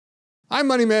I'm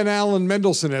Moneyman Alan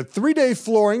Mendelson at 3-Day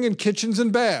Flooring and Kitchens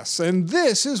and Baths, and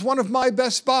this is one of my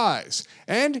best buys.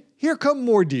 And here come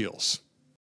more deals.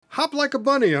 Hop like a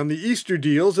bunny on the Easter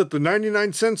deals at the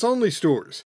 99 cents only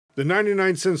stores. The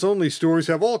 99 cents only stores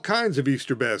have all kinds of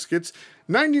Easter baskets,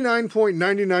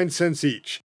 99.99 cents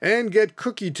each, and get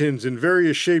cookie tins in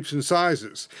various shapes and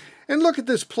sizes. And look at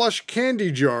this plush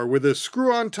candy jar with a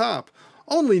screw on top,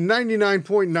 only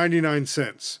 99.99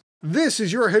 cents. This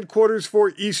is your headquarters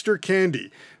for Easter candy.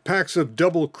 Packs of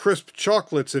double crisp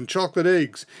chocolates and chocolate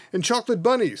eggs and chocolate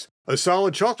bunnies. A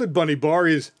solid chocolate bunny bar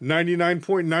is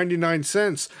 99.99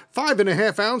 cents,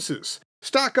 5½ ounces.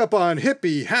 Stock up on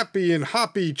hippie, happy, and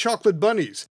hoppy chocolate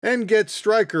bunnies and get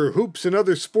striker, hoops, and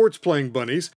other sports playing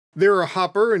bunnies. There are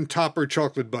hopper and topper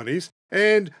chocolate bunnies,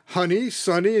 and honey,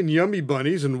 sunny, and yummy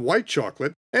bunnies and white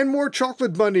chocolate, and more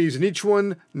chocolate bunnies, and each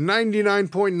one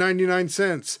 99.99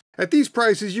 cents. At these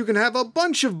prices, you can have a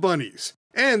bunch of bunnies.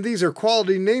 And these are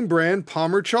quality name brand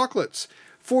Palmer chocolates.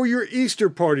 For your Easter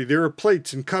party, there are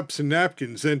plates and cups and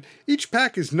napkins, and each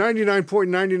pack is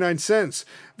 99.99 cents.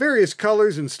 Various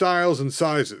colors and styles and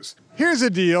sizes. Here's a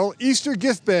deal. Easter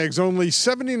gift bags only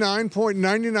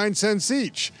 79.99 cents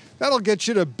each. That'll get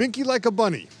you to binky like a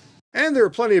bunny. And there are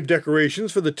plenty of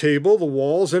decorations for the table, the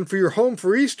walls, and for your home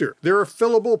for Easter. There are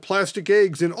fillable plastic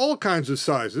eggs in all kinds of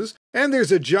sizes, and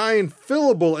there's a giant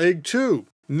fillable egg too.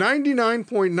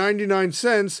 99.99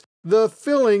 cents. The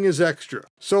filling is extra,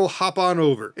 so hop on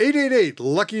over.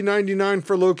 888-LUCKY99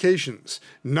 for locations.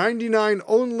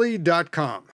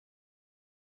 99only.com.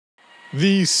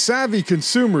 These savvy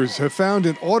consumers have found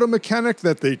an auto mechanic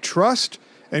that they trust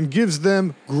and gives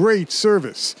them great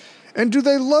service. And do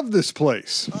they love this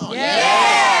place? Oh,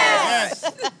 yes!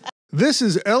 This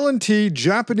is L&T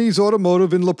Japanese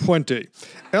Automotive in La Puente.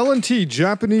 L&T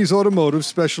Japanese Automotive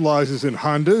specializes in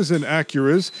Hondas and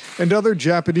Acuras and other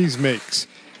Japanese makes.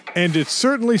 And it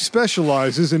certainly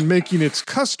specializes in making its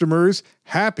customers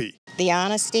happy. The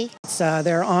honesty.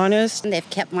 They're honest. They've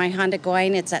kept my Honda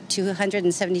going. It's at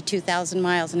 272,000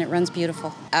 miles and it runs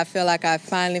beautiful. I feel like I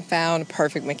finally found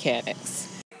perfect mechanics.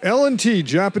 L&T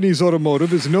Japanese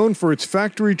Automotive is known for its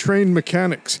factory-trained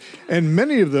mechanics, and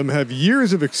many of them have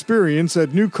years of experience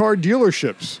at new car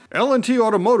dealerships. L&T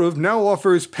Automotive now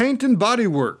offers paint and body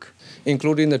work,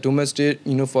 including the domestic,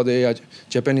 for the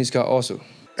Japanese car also.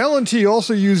 L&T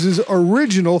also uses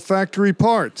original factory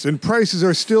parts, and prices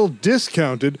are still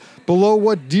discounted below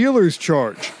what dealers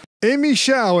charge. Amy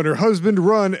Shao and her husband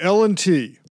run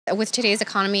L&T. With today's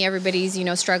economy, everybody's,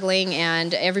 struggling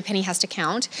and every penny has to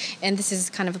count. And this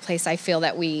is kind of a place I feel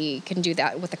that we can do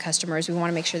that with the customers. We want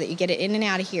to make sure that you get it in and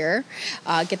out of here,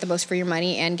 get the most for your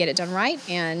money and get it done right.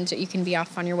 And you can be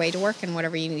off on your way to work and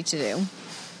whatever you need to do.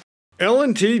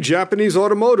 L&T Japanese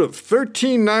Automotive,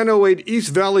 13908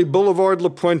 East Valley Boulevard, La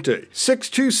Puente,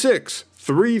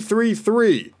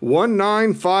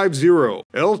 626-333-1950,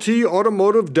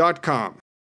 ltautomotive.com.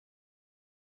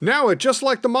 Now at Just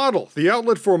Like the Model, the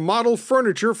outlet for model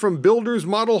furniture from Builders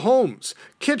Model Homes,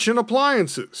 kitchen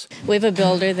appliances. We have a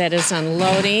builder that is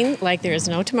unloading like there is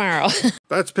no tomorrow.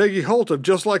 That's Peggy Holt of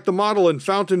Just Like the Model in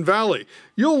Fountain Valley.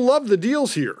 You'll love the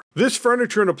deals here. This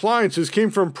furniture and appliances came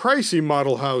from pricey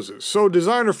model houses, so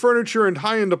designer furniture and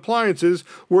high-end appliances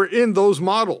were in those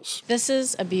models. This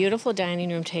is a beautiful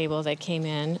dining room table that came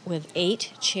in with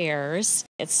 8 chairs.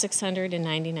 It's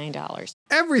 $699.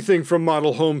 Everything from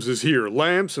Model Homes is here.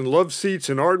 Lamps and love seats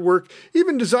and artwork,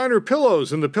 even designer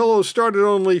pillows, and the pillows start at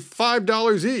only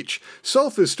 $5 each.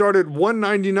 Sofas start at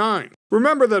 $199.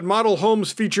 Remember that Model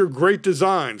Homes feature great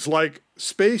designs like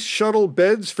space shuttle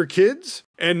beds for kids.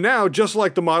 And now, Just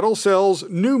Like the Model sells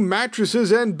new mattresses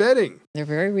and bedding. They're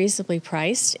very reasonably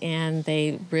priced and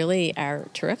they really are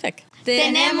terrific.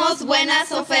 Tenemos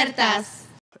buenas ofertas.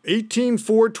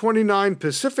 18429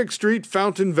 Pacific Street,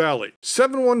 Fountain Valley.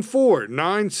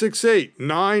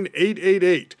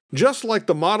 714-968-9888.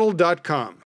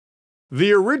 JustLikeTheModel.com.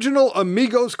 The original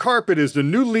Amigos Carpet is the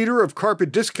new leader of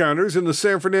carpet discounters in the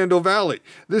San Fernando Valley.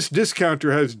 This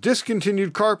discounter has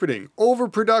discontinued carpeting,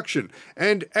 overproduction,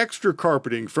 and extra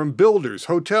carpeting from builders,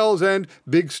 hotels, and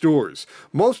big stores.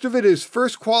 Most of it is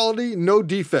first quality, no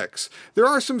defects. There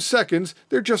are some seconds,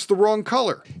 they're just the wrong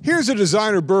color. Here's a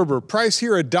designer Berber. Price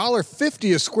here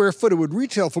 $1.50 a square foot. It would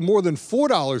retail for more than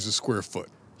 $4 a square foot.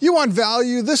 You want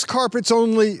value? This carpet's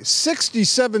only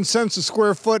 67 cents a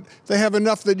square foot. They have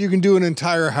enough that you can do an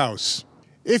entire house.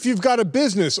 If you've got a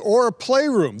business or a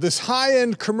playroom, this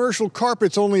high-end commercial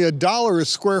carpet's only $1 a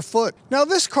square foot. Now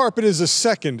this carpet is a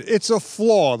second. It's a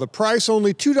flaw. The price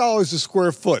only $2 a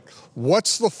square foot.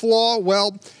 What's the flaw?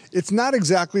 Well, it's not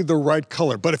exactly the right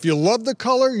color, but if you love the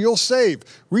color, you'll save.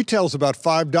 Retails about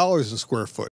 $5 a square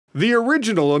foot. The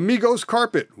original Amigos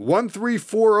Carpet,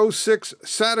 13406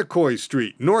 Satakoy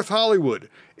Street, North Hollywood,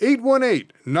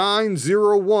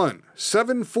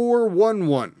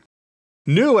 818-901-7411.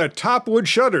 New at Top Wood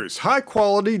Shutters,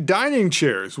 high-quality dining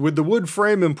chairs with the wood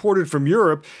frame imported from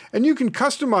Europe, and you can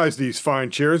customize these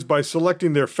fine chairs by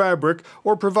selecting their fabric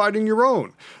or providing your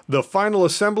own. The final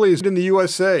assembly is in the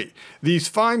USA. These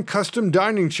fine custom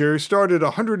dining chairs start at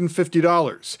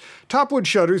 $150. Top Wood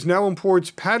Shutters now imports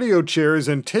patio chairs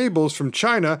and tables from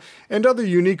China and other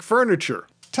unique furniture.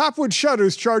 Top Wood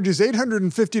Shutters charges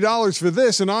 $850 for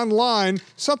this, and online,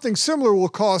 something similar will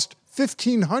cost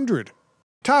 $1,500.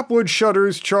 Top Wood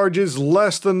Shutters charges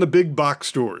less than the big box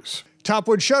stores. Top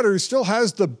Wood Shutters still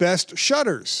has the best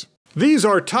shutters. These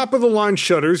are top-of-the-line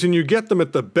shutters, and you get them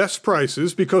at the best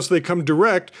prices because they come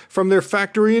direct from their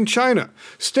factory in China.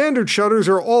 Standard shutters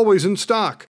are always in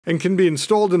stock and can be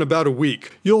installed in about a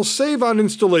week. You'll save on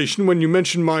installation when you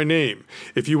mention my name.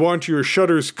 If you want your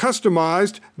shutters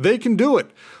customized, they can do it.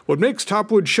 What makes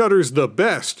Top Wood Shutters the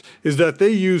best is that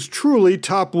they use truly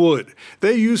top wood.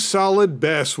 They use solid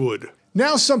basswood.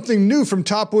 Now something new from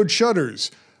Top Wood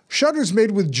Shutters. Shutters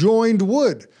made with joined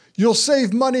wood. You'll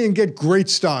save money and get great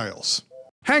styles.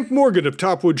 Hank Morgan of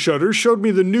Top Wood Shutters showed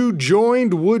me the new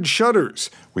joined wood shutters.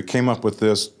 We came up with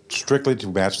this strictly to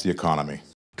match the economy.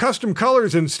 Custom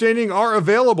colors and staining are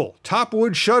available. Top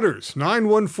Wood Shutters,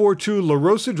 9142 La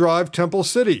Rosa Drive, Temple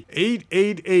City,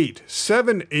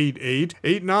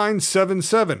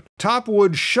 888-788-8977.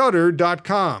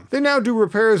 TopwoodShutter.com. They now do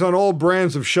repairs on all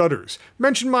brands of shutters.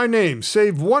 Mention my name,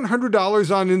 save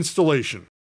 $100 on installation.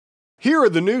 Here are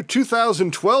the new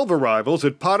 2012 arrivals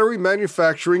at Pottery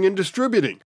Manufacturing and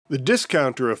Distributing, the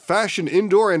discounter of fashion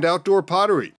indoor and outdoor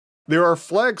pottery. There are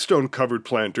flagstone-covered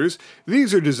planters.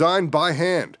 These are designed by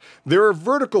hand. There are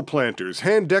vertical planters,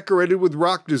 hand-decorated with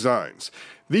rock designs.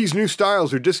 These new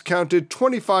styles are discounted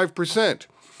 25%.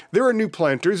 There are new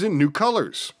planters in new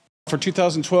colors. For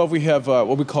 2012, we have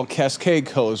what we call cascade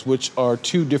colors, which are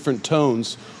 2 different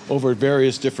tones over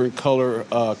various different color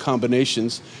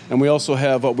combinations. And we also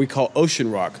have what we call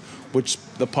ocean rock, which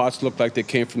the pots look like they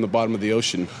came from the bottom of the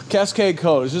ocean. Cascade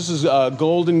colors. This is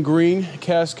golden green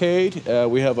cascade.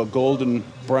 We have a golden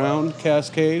brown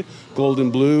cascade,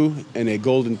 golden blue, and a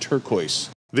golden turquoise.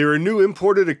 There are new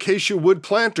imported acacia wood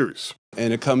planters.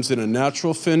 And it comes in a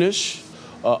natural finish,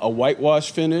 a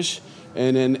whitewash finish,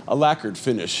 and then a lacquered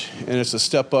finish. And it's a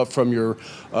step up from your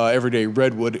everyday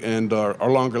redwood and are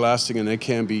longer lasting, and they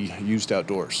can be used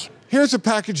outdoors. Here's a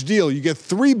package deal. You get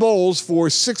 3 bowls for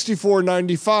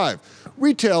 $64.95.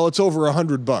 Retail, it's over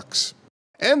 $100.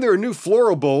 And there are new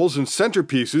floral bowls and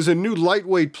centerpieces and new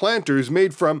lightweight planters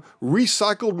made from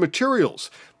recycled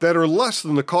materials that are less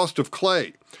than the cost of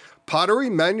clay. Pottery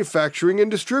Manufacturing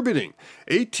and Distributing,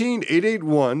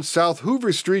 18881 South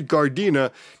Hoover Street,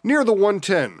 Gardena, near the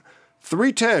 110,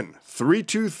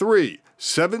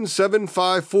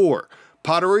 310-323-7754,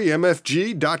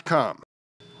 potterymfg.com.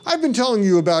 I've been telling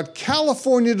you about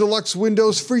California Deluxe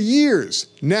windows for years.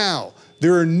 Now,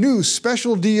 there are new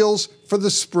special deals for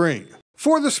the spring.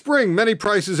 For the spring, many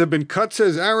prices have been cut,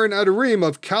 says Aaron Adarim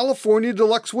of California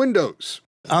Deluxe Windows.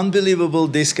 Unbelievable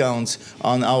discounts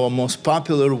on our most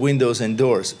popular windows and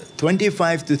doors.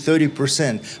 25 to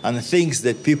 30% on the things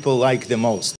that people like the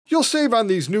most. You'll save on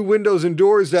these new windows and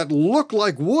doors that look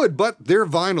like wood, but they're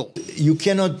vinyl. You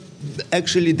cannot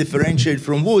actually differentiate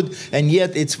from wood, and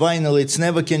yet it's vinyl. It's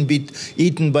never can be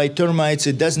eaten by termites.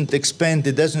 It doesn't expand.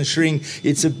 It doesn't shrink.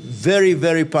 It's a very,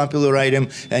 very popular item,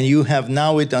 and you have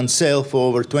now it on sale for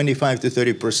over 25 to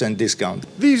 30% discount.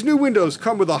 These new windows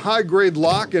come with a high-grade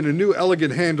lock and a new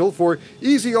elegant handle for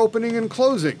easy opening and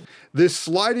closing. This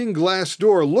sliding glass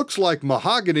door looks like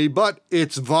mahogany, but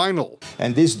it's vinyl.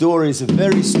 And this door is a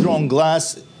very strong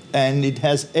glass, and it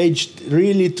has edged,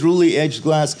 really truly edged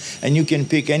glass, and you can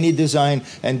pick any design.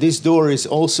 And this door is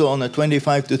also on a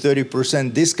 25 to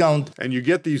 30% discount. And you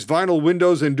get these vinyl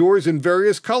windows and doors in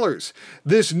various colors.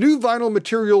 This new vinyl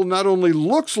material not only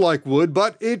looks like wood,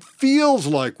 but it feels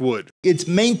like wood. It's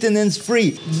maintenance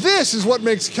free. This is what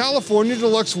makes California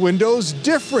Deluxe Windows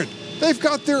different. They've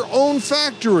got their own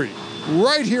factory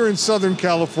right here in Southern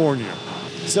California.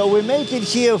 So we make it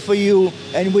here for you,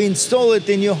 and we install it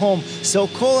in your home. So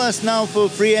call us now for a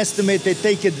free estimate and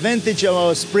take advantage of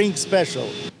our spring special.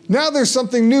 Now there's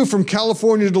something new from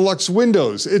California Deluxe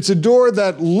Windows. It's a door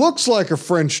that looks like a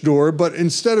French door, but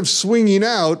instead of swinging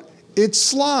out, it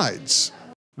slides.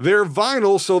 They're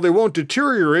vinyl, so they won't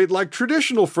deteriorate like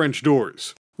traditional French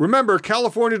doors. Remember,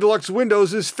 California Deluxe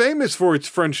Windows is famous for its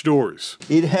French doors.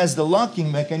 It has the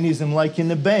locking mechanism like in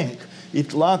a bank.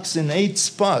 It locks in 8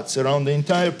 spots around the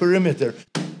entire perimeter.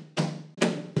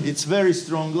 It's very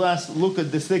strong glass. Look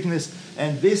at the thickness.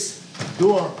 And this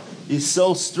door is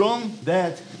so strong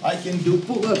that I can do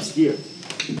pull-ups here.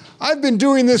 I've been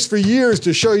doing this for years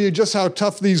to show you just how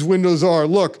tough these windows are.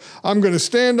 Look, I'm going to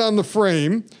stand on the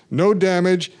frame, no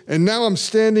damage, and now I'm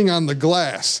standing on the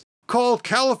glass. Call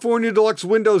California Deluxe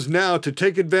Windows now to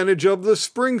take advantage of the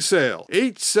spring sale.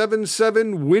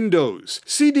 877-WINDOWS.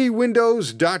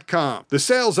 cdwindows.com. The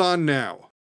sale's on now.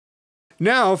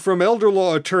 Now, from elder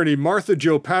law attorney Martha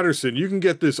Jo Patterson, you can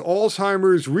get this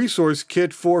Alzheimer's resource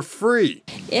kit for free.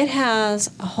 It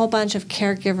has a whole bunch of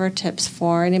caregiver tips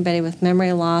for anybody with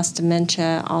memory loss,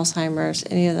 dementia, Alzheimer's,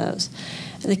 any of those.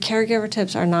 The caregiver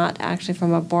tips are not actually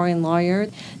from a boring lawyer.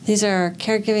 These are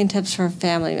caregiving tips for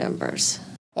family members.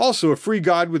 Also, a free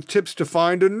guide with tips to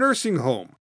find a nursing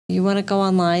home. You want to go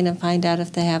online and find out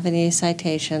if they have any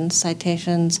citations.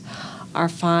 Citations are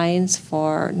fines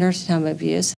for nursing home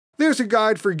abuse. There's a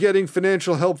guide for getting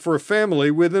financial help for a family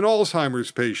with an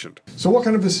Alzheimer's patient. So what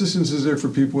kind of assistance is there for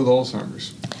people with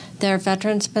Alzheimer's? There are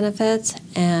veterans benefits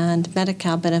and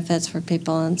Medi-Cal benefits for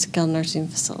people in skilled nursing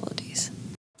facilities.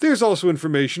 There's also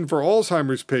information for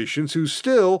Alzheimer's patients who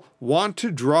still want to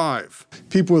drive.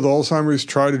 People with Alzheimer's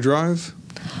try to drive?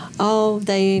 Oh,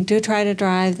 they do try to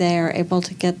drive. They are able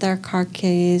to get their car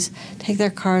keys, take their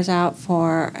cars out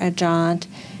for a jaunt,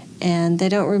 and they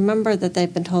don't remember that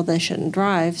they've been told they shouldn't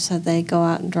drive, so they go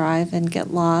out and drive and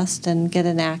get lost and get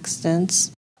in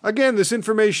accidents. Again, this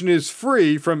information is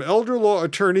free from elder law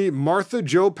attorney Martha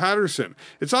Jo Patterson.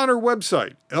 It's on her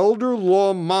website,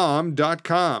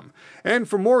 elderlawmom.com. And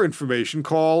for more information,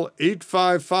 call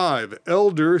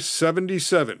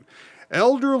 855-ELDER-77.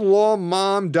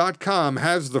 elderlawmom.com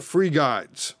has the free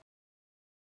guides.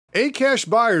 A Cash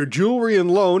Buyer Jewelry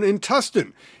and Loan in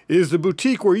Tustin is the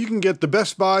boutique where you can get the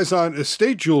best buys on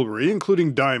estate jewelry,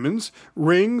 including diamonds,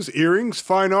 rings, earrings,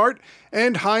 fine art,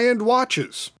 and high-end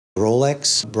watches.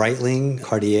 Rolex, Breitling,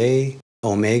 Cartier,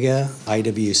 Omega,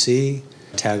 IWC,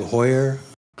 Tag Heuer.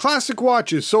 Classic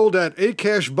watches sold at A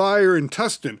Cash Buyer in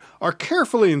Tustin are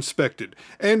carefully inspected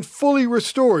and fully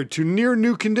restored to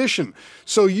near-new condition,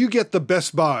 so you get the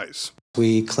best buys.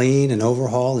 We clean and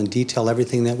overhaul and detail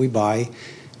everything that we buy.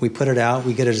 We put it out,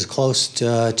 we get it as close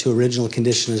to original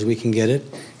condition as we can get it,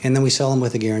 and then we sell them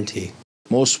with a guarantee.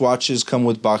 Most watches come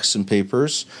with boxes and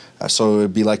papers, so it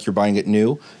would be like you're buying it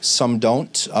new. Some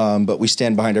don't, but we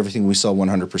stand behind everything we sell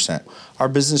 100%. Our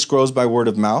business grows by word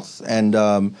of mouth, and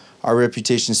our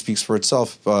reputation speaks for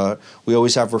itself. We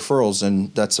always have referrals,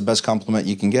 and that's the best compliment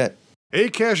you can get. A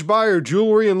Cash Buyer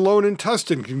Jewelry and Loan in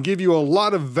Tustin can give you a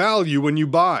lot of value when you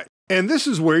buy. And this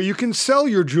is where you can sell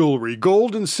your jewelry,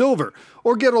 gold and silver,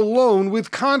 or get a loan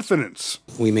with confidence.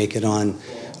 We make it on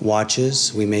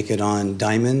watches, we make it on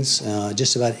diamonds,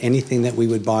 just about anything that we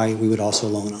would buy, we would also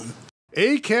loan on.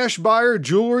 A Cash Buyer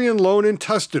Jewelry and Loan in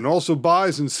Tustin also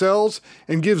buys and sells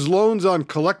and gives loans on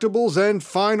collectibles and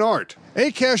fine art. A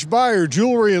Cash Buyer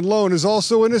Jewelry and Loan is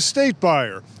also an estate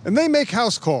buyer, and they make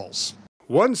house calls.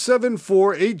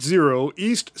 17480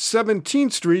 East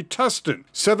 17th Street, Tustin,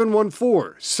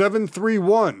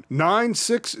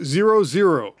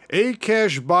 714-731-9600,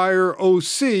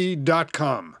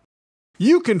 acashbuyeroc.com.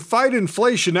 You can fight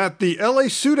inflation at the LA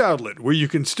Suit Outlet, where you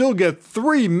can still get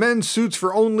 3 men's suits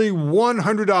for only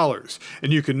 $100,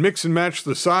 and you can mix and match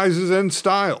the sizes and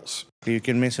styles. You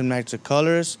can mix and match the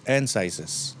colors and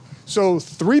sizes. So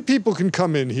 3 people can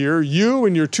come in here, you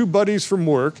and your 2 buddies from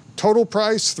work. Total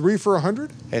price, 3 for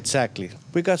 $100? Exactly.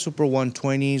 We got super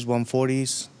 120s,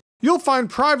 140s. You'll find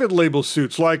private label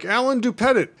suits like Alan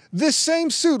Dupettit. This same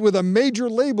suit with a major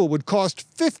label would cost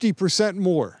 50%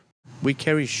 more. We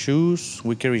carry shoes,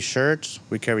 we carry shirts,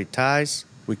 we carry ties,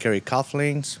 we carry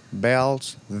cufflinks,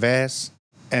 belts, vests,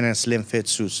 and slim fit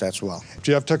suits as well.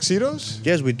 Do you have tuxedos?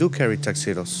 Yes, we do carry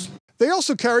tuxedos. They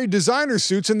also carry designer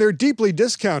suits, and they're deeply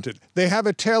discounted. They have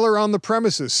a tailor on the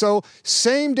premises, so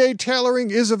same-day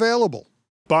tailoring is available.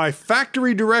 Buy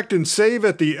factory direct and save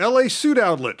at the LA Suit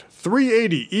Outlet,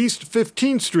 380 East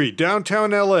 15th Street, downtown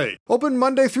LA. Open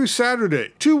Monday through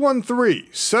Saturday,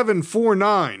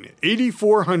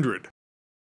 213-749-8400.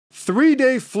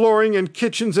 3-day flooring and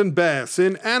kitchens and baths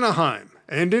in Anaheim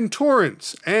and in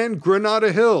Torrance and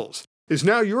Granada Hills is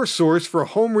now your source for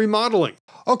home remodeling.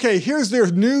 Okay, here's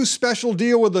their new special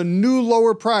deal with a new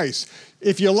lower price.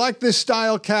 If you like this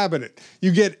style cabinet,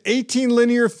 you get 18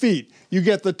 linear feet. You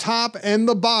get the top and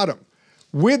the bottom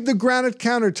with the granite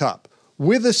countertop,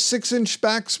 with a 6-inch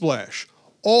backsplash,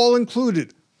 all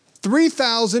included.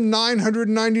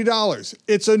 $3,990.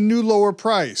 It's a new lower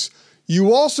price.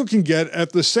 You also can get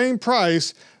at the same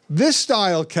price this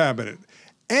style cabinet.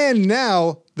 And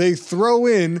now they throw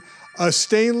in a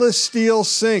stainless steel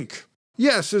sink.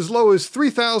 Yes, as low as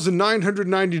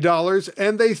 $3,990,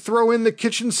 and they throw in the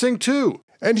kitchen sink too.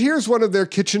 And here's one of their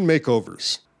kitchen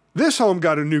makeovers. This home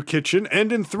got a new kitchen,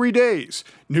 and in 3 days.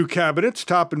 New cabinets,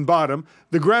 top and bottom,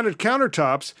 the granite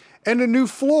countertops, and a new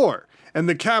floor. And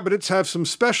the cabinets have some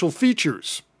special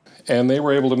features. And they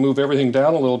were able to move everything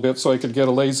down a little bit so I could get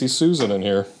a lazy Susan in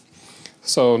here.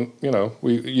 So, you know,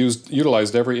 we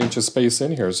utilized every inch of space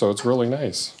in here, so it's really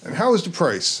nice. And how was the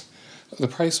price? The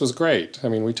price was great. I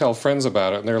mean, we tell friends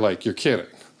about it, and they're like, you're kidding.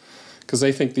 Because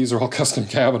they think these are all custom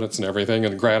cabinets and everything,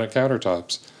 and granite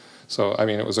countertops. So, I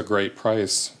mean, it was a great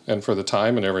price, and for the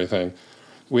time and everything.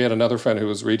 We had another friend who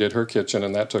redid her kitchen,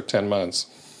 and that took 10 months,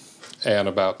 and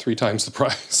about 3 times the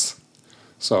price.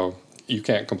 So, you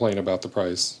can't complain about the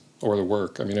price or the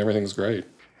work. I mean, everything's great.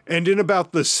 And in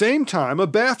about the same time, a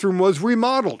bathroom was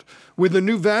remodeled with a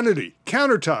new vanity,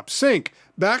 countertop, sink,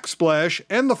 backsplash,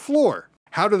 and the floor.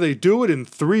 How do they do it in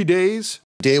 3 days?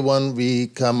 Day one, we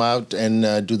come out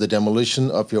and do the demolition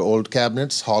of your old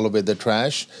cabinets, haul away the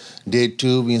trash. Day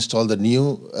two, we install the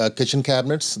new kitchen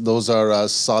cabinets. Those are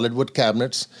solid wood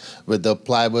cabinets with the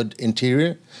plywood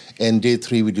interior. And day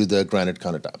three, we do the granite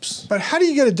countertops. But how do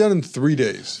you get it done in 3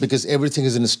 days? Because everything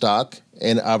is in stock,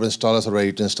 and our installers are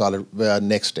ready to install it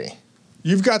next day.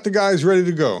 You've got the guys ready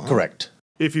to go, huh? Correct.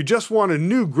 If you just want a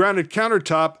new granite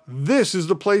countertop, this is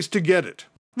the place to get it.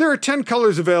 There are 10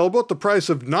 colors available at the price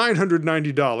of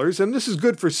 $990, and this is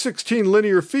good for 16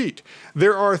 linear feet.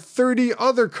 There are 30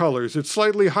 other colors at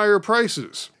slightly higher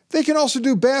prices. They can also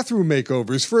do bathroom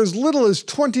makeovers for as little as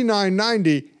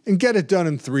 $29.90 and get it done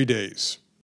in 3 days.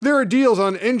 There are deals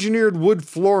on engineered wood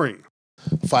flooring.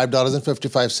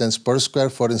 $5.55 per square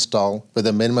foot install with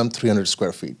a minimum 300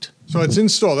 square feet. So it's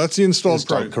installed. That's the installed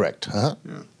price. Correct. Yeah.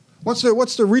 What's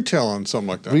the retail on something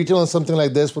like that? Retail on something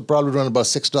like this would probably run about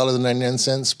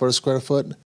 $6.99 per square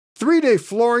foot. 3-day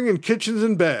flooring in kitchens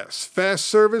and baths. Fast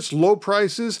service, low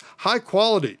prices, high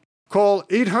quality. Call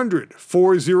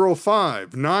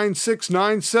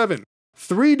 800-405-9697.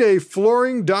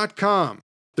 3dayflooring.com.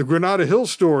 The Granada Hill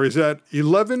store is at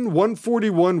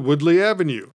 11141 Woodley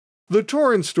Avenue. The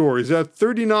Torrance store is at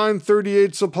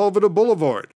 3938 Sepulveda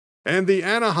Boulevard. And the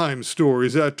Anaheim store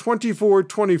is at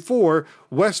 2424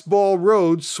 West Ball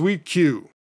Road, Suite Q.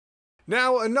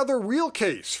 Now, another real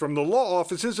case from the law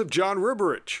offices of John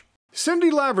Riberich. Cindy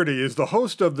Laverty is the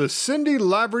host of the Cindy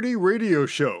Laverty Radio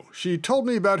Show. She told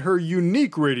me about her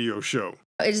unique radio show.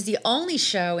 It is the only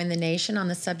show in the nation on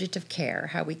the subject of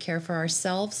care, how we care for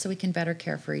ourselves so we can better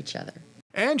care for each other.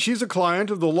 And she's a client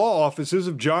of the law offices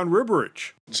of John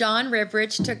Riberich. John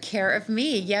Riberich took care of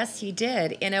me. Yes, he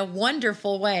did, in a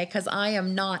wonderful way, because I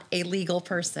am not a legal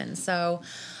person. So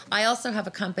I also have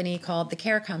a company called The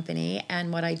Care Company,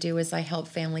 and what I do is I help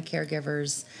family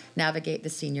caregivers navigate the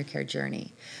senior care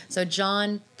journey. So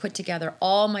John put together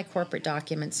all my corporate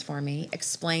documents for me,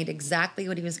 explained exactly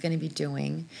what he was going to be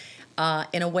doing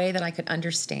in a way that I could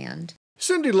understand.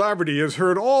 Cindy Laverty has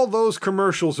heard all those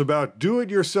commercials about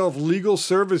do-it-yourself legal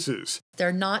services.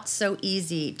 They're not so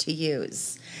easy to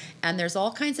use, and there's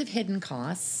all kinds of hidden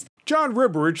costs. John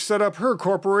Riberich set up her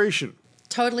corporation.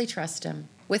 Totally trust him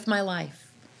with my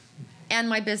life and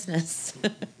my business.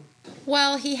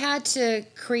 Well, he had to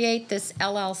create this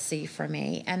LLC for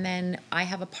me, and then I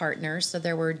have a partner, so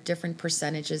there were different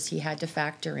percentages he had to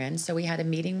factor in. So we had a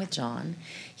meeting with John.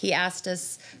 He asked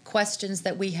us questions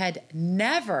that we had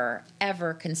never,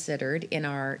 ever considered in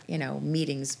our,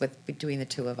 meetings between the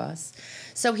two of us.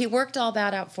 So he worked all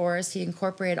that out for us. He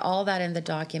incorporated all that in the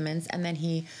documents, and then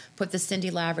he put the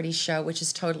Cindy Laverty Show, which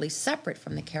is totally separate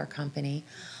from the Care Company,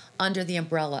 under the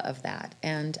umbrella of that.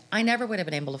 And I never would have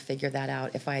been able to figure that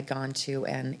out if I had gone to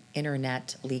an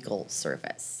internet legal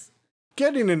service.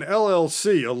 Getting an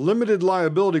LLC, a limited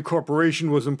liability corporation,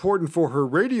 was important for her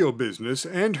radio business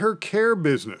and her care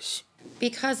business.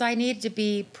 Because I needed to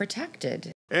be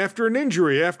protected. After an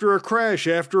injury, after a crash,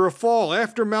 after a fall,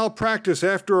 after malpractice,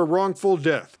 after a wrongful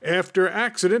death.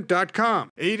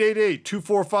 Afteraccident.com,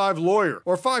 888-245-LAWYER,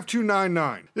 or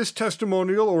 5299. This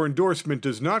testimonial or endorsement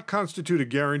does not constitute a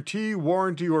guarantee,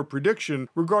 warranty, or prediction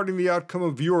regarding the outcome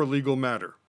of your legal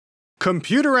matter.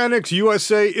 Computer Annex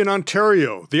USA in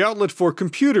Ontario, the outlet for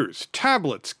computers,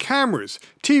 tablets, cameras,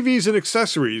 TVs, and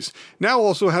accessories, now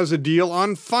also has a deal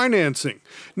on financing.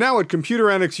 Now at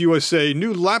Computer Annex USA,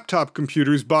 new laptop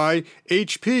computers by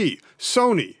HP,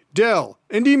 Sony, Dell,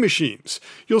 and eMachines.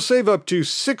 You'll save up to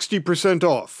 60%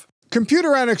 off.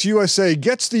 Computer Annex USA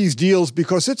gets these deals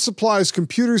because it supplies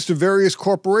computers to various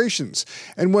corporations,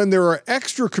 and when there are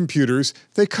extra computers,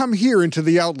 they come here into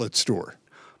the outlet store.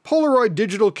 Polaroid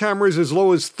digital cameras as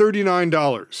low as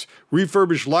 $39.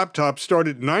 Refurbished laptops start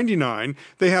at $99.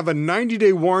 They have a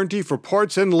 90-day warranty for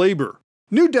parts and labor.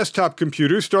 New desktop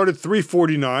computers start at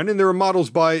 $349, and there are models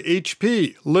by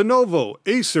HP, Lenovo,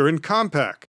 Acer, and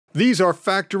Compaq. These are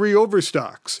factory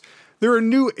overstocks. There are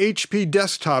new HP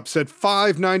desktops at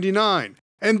 $599,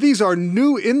 and these are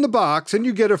new in the box, and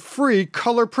you get a free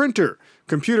color printer.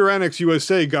 Computer Annex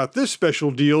USA got this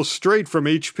special deal straight from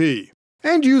HP.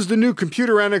 And use the new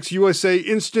Computer Annex USA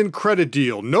Instant Credit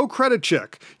Deal. No credit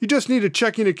check. You just need a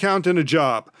checking account and a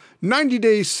job. 90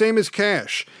 days, same as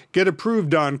cash. Get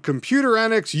approved on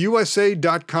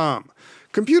computerannexusa.com.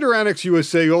 Computer Annex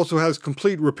USA also has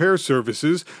complete repair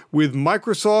services with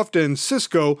Microsoft and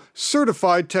Cisco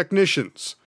certified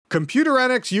technicians. Computer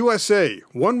Annex USA,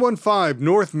 115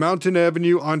 North Mountain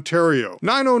Avenue, Ontario,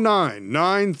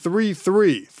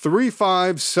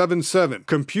 909-933-3577.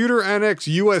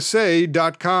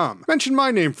 ComputerAnnexUSA.com. Mention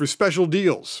my name for special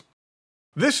deals.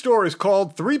 This store is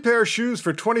called 3 Pair Shoes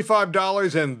for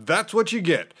 $25, and that's what you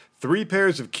get. 3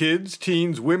 pairs of kids,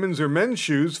 teens, women's, or men's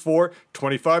shoes for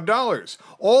 $25.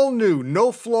 All new,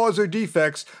 no flaws or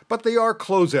defects, but they are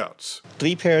closeouts.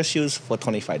 3 pair of shoes for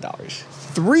 $25.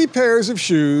 3 pairs of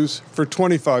shoes for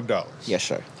 $25. Yes,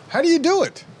 sir. How do you do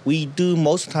it? We do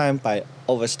most time by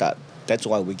overstock. That's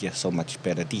why we get so much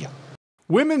better deal.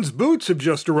 Women's boots have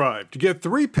just arrived. Get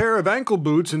 3 pair of ankle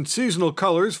boots in seasonal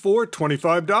colors for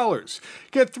 $25.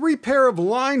 Get 3 pair of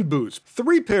lined boots,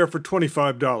 3 pair for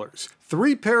 $25.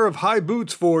 3 pair of high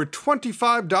boots for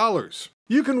 $25.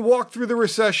 You can walk through the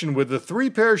recession with the 3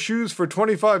 pair shoes for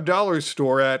 $25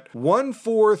 store at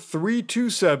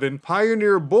 14327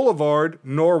 Pioneer Boulevard,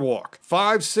 Norwalk,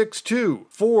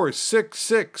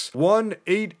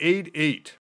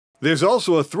 562-466-1888. There's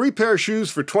also a 3 pair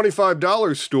shoes for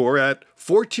 $25 store at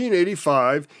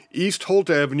 1485 East Holt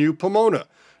Avenue, Pomona,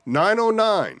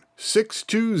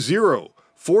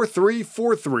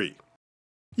 909-620-4343.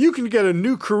 You can get a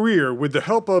new career with the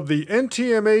help of the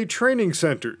NTMA training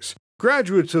centers.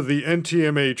 Graduates of the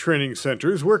NTMA training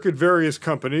centers work at various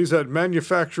companies that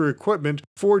manufacture equipment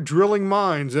for drilling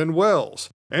mines and wells,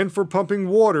 and for pumping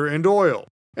water and oil.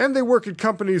 And they work at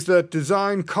companies that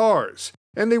design cars.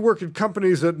 And they work at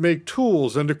companies that make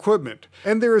tools and equipment.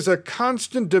 And there is a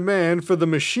constant demand for the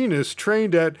machinists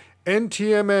trained at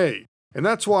NTMA. And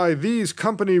that's why these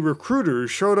company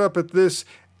recruiters showed up at this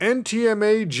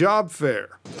NTMA job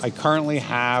fair. I currently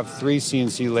have 3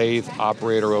 CNC lathe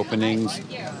operator openings,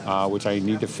 which I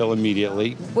need to fill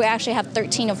immediately. We actually have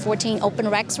 13 or 14 open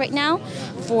recs right now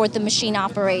for the machine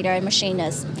operator and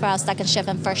machinist for our second shift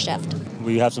and first shift.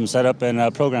 We have some setup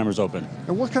and programmers open.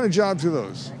 And what kind of jobs are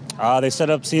those? They set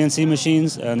up CNC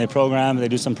machines and they program. They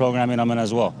do some programming on them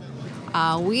as well.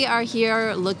 We are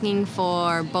here looking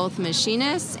for both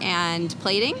machinists and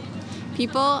plating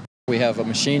people. We have a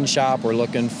machine shop. We're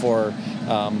looking for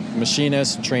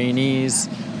machinists, trainees.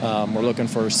 We're looking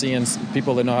for CNC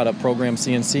people that know how to program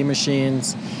CNC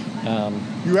machines.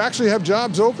 You actually have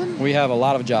jobs open? We have a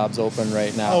lot of jobs open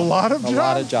right now. A lot of jobs? A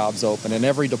lot of jobs open in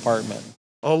every department.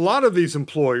 A lot of these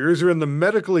employers are in the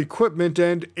medical equipment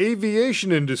and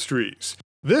aviation industries.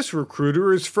 This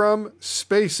recruiter is from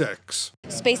SpaceX.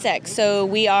 SpaceX, so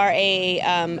we are a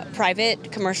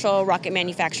private commercial rocket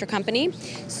manufacturer company.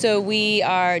 So we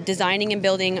are designing and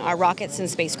building our rockets and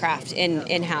spacecraft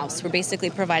in-house. We're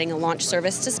basically providing a launch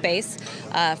service to space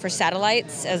for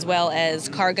satellites as well as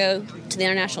cargo to the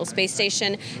International Space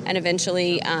Station and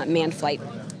eventually manned flight.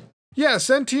 Yes,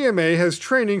 NTMA has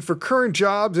training for current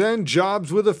jobs and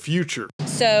jobs with a future.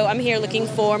 So I'm here looking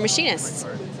for machinists.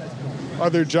 Are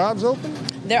there jobs open?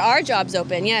 There are jobs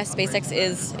open, yes. SpaceX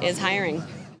is hiring.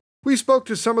 We spoke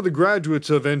to some of the graduates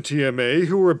of NTMA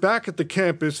who were back at the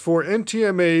campus for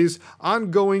NTMA's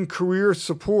ongoing career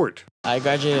support. I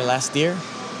graduated last year.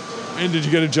 And did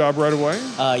you get a job right away?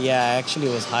 Yeah, I actually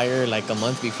was hired like a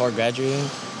month before graduating.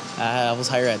 I was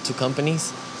hired at 2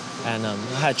 companies, and I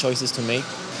had choices to make.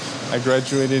 I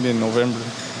graduated in November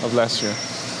of last year.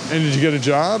 And did you get a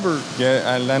job? Or? Yeah,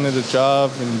 I landed a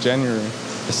job in January.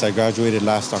 Yes, I graduated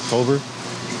last October,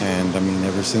 and I mean,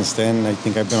 ever since then, I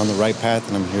think I've been on the right path,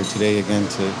 and I'm here today again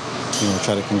to,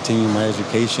 try to continue my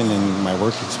education and my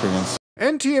work experience.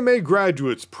 NTMA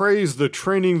graduates praise the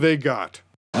training they got.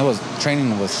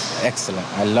 Training was excellent.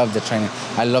 I loved the training.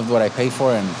 I loved what I paid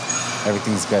for, and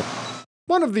everything's good.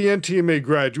 One of the NTMA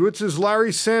graduates is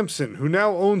Larry Sampson, who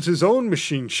now owns his own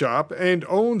machine shop and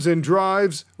owns and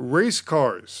drives race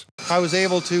cars. I was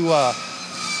able to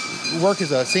work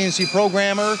as a CNC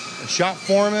programmer, a shop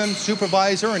foreman,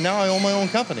 supervisor, and now I own my own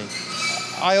company.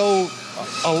 I owe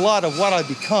a lot of what I've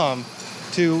become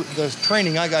to the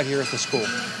training I got here at the school.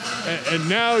 And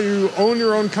now you own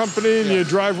your own company and you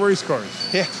drive race cars.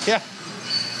 Yeah,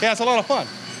 it's a lot of fun.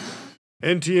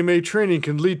 NTMA training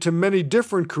can lead to many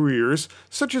different careers,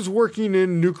 such as working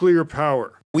in nuclear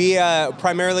power. We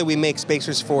primarily we make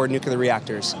spacers for nuclear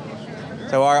reactors.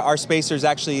 So our spacers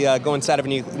actually go inside of a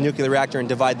nuclear reactor and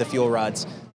divide the fuel rods.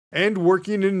 And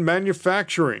working in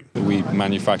manufacturing. We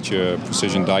manufacture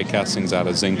precision die castings out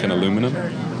of zinc and aluminum.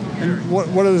 And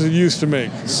what does it use to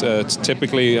make? It's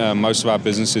typically most of our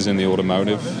business is in the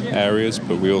automotive areas,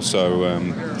 but we also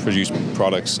produce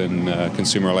products in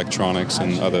consumer electronics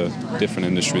and other different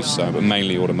industries, but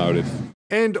mainly automotive.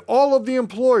 And all of the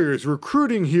employers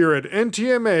recruiting here at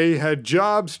NTMA had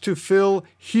jobs to fill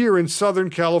here in Southern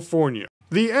California.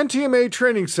 The NTMA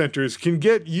training centers can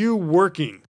get you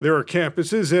working. There are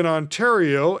campuses in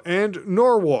Ontario and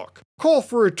Norwalk. Call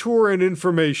for a tour and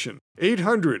information,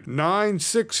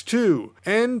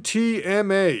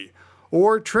 800-962-NTMA,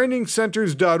 or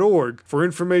trainingcenters.org for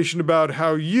information about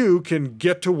how you can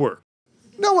get to work.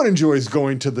 No one enjoys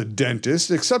going to the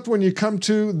dentist except when you come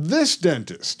to this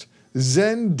dentist,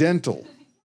 Zen Dental.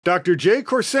 Dr. Jay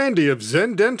Corsandi of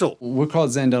Zen Dental. We're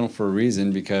called Zen Dental for a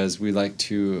reason because we like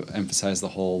to emphasize the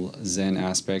whole Zen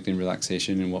aspect and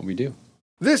relaxation in what we do.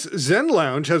 This Zen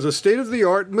Lounge has a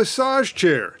state-of-the-art massage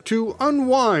chair to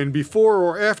unwind before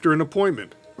or after an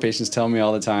appointment. Patients tell me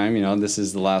all the time, this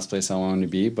is the last place I want to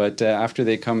be, but after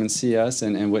they come and see us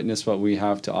and witness what we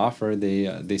have to offer,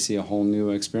 they see a whole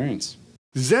new experience.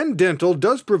 Zen Dental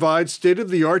does provide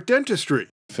state-of-the-art dentistry.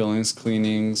 Fillings,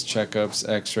 cleanings, checkups,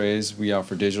 x-rays. We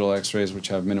offer digital x-rays, which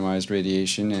have minimized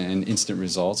radiation and instant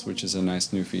results, which is a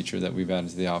nice new feature that we've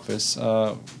added to the office.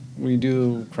 We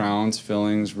do crowns,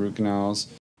 fillings, root canals.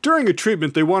 During a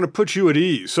treatment, they want to put you at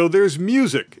ease, so there's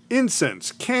music,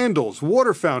 incense, candles,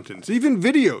 water fountains, even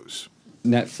videos.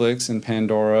 Netflix and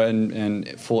Pandora and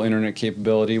full internet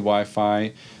capability,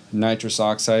 Wi-Fi, nitrous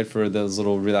oxide for those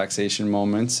little relaxation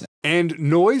moments. And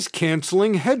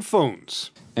noise-canceling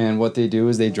headphones. And what they do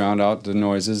is they drown out the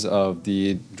noises of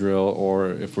the drill,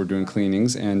 or if we're doing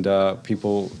cleanings, and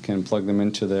people can plug them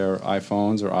into their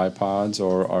iPhones or iPods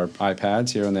or our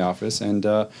iPads here in the office and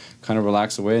kind of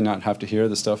relax away and not have to hear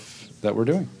the stuff that we're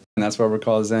doing. And that's why we're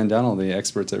called Zen Dental, the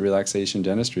experts at relaxation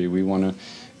dentistry. We want to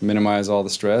minimize all the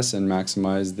stress and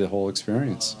maximize the whole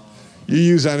experience. You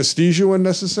use anesthesia when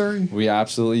necessary? We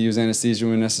absolutely use anesthesia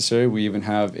when necessary. We even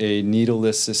have a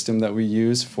needleless system that we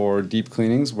use for deep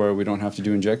cleanings where we don't have to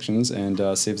do injections and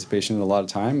saves the patient a lot of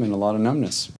time and a lot of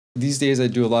numbness. These days I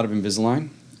do a lot of Invisalign,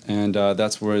 and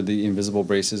that's where the invisible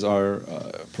braces are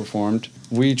performed.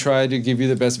 We try to give you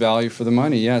the best value for the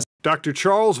money, yes. Dr.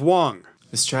 Charles Wong.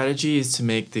 The strategy is to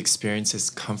make the experience as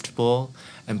comfortable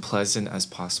and pleasant as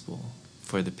possible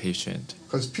for the patient.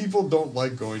 Because people don't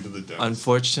like going to the dentist.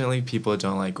 Unfortunately, people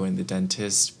don't like going to the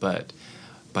dentist, but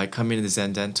by coming to the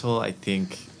Zen Dental, I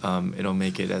think it'll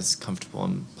make it as comfortable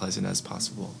and pleasant as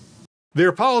possible.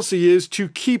 Their policy is to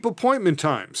keep appointment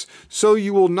times, so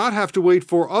you will not have to wait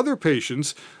for other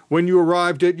patients when you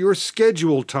arrived at your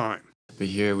scheduled time. But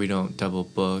here we don't double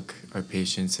book our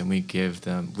patients, and we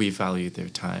value their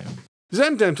time.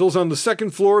 Zen Dental's on the second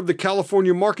floor of the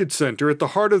California Market Center at the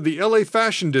heart of the LA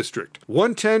Fashion District,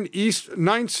 110 East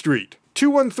 9th Street,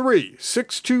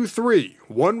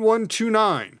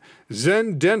 213-623-1129,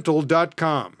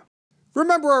 zendental.com.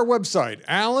 Remember our website,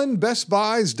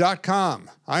 AllenBestBuys.com.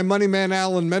 I'm Moneyman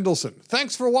Alan Mendelson.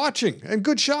 Thanks for watching and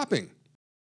good shopping.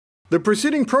 The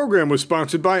preceding program was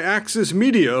sponsored by Axis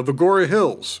Media of Agora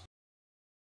Hills.